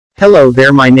Hello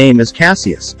there, my name is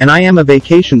Cassius, and I am a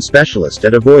vacation specialist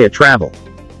at Avoya Travel.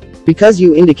 Because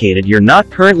you indicated you're not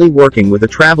currently working with a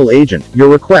travel agent, your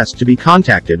request to be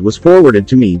contacted was forwarded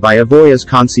to me by Avoya's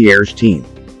concierge team.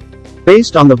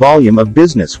 Based on the volume of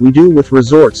business we do with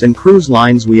resorts and cruise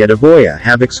lines, we at Avoya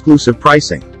have exclusive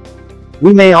pricing.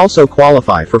 We may also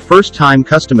qualify for first-time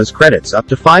customers credits up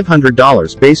to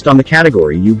 $500 based on the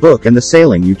category you book and the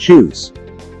sailing you choose.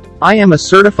 I am a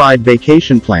certified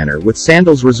vacation planner with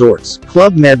Sandals Resorts,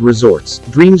 Club Med Resorts,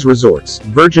 Dreams Resorts,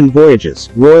 Virgin Voyages,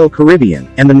 Royal Caribbean,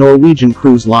 and the Norwegian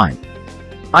Cruise Line.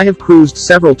 I have cruised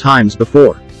several times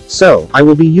before, so I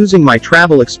will be using my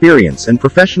travel experience and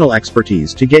professional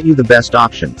expertise to get you the best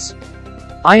options.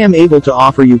 I am able to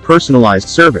offer you personalized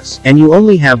service, and you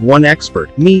only have one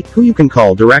expert, me, who you can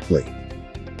call directly.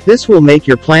 This will make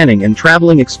your planning and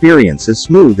traveling experience as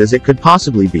smooth as it could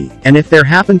possibly be, and if there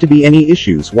happen to be any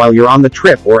issues while you're on the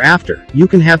trip or after, you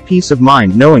can have peace of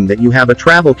mind knowing that you have a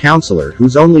travel counselor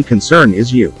whose only concern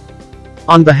is you.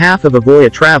 On behalf of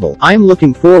Avoya Travel, I am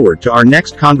looking forward to our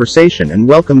next conversation and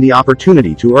welcome the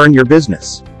opportunity to earn your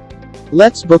business.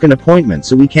 Let's book an appointment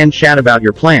so we can chat about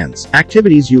your plans,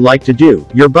 activities you like to do,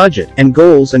 your budget, and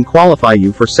goals, and qualify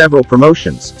you for several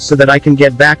promotions, so that I can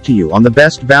get back to you on the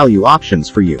best value options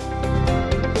for you.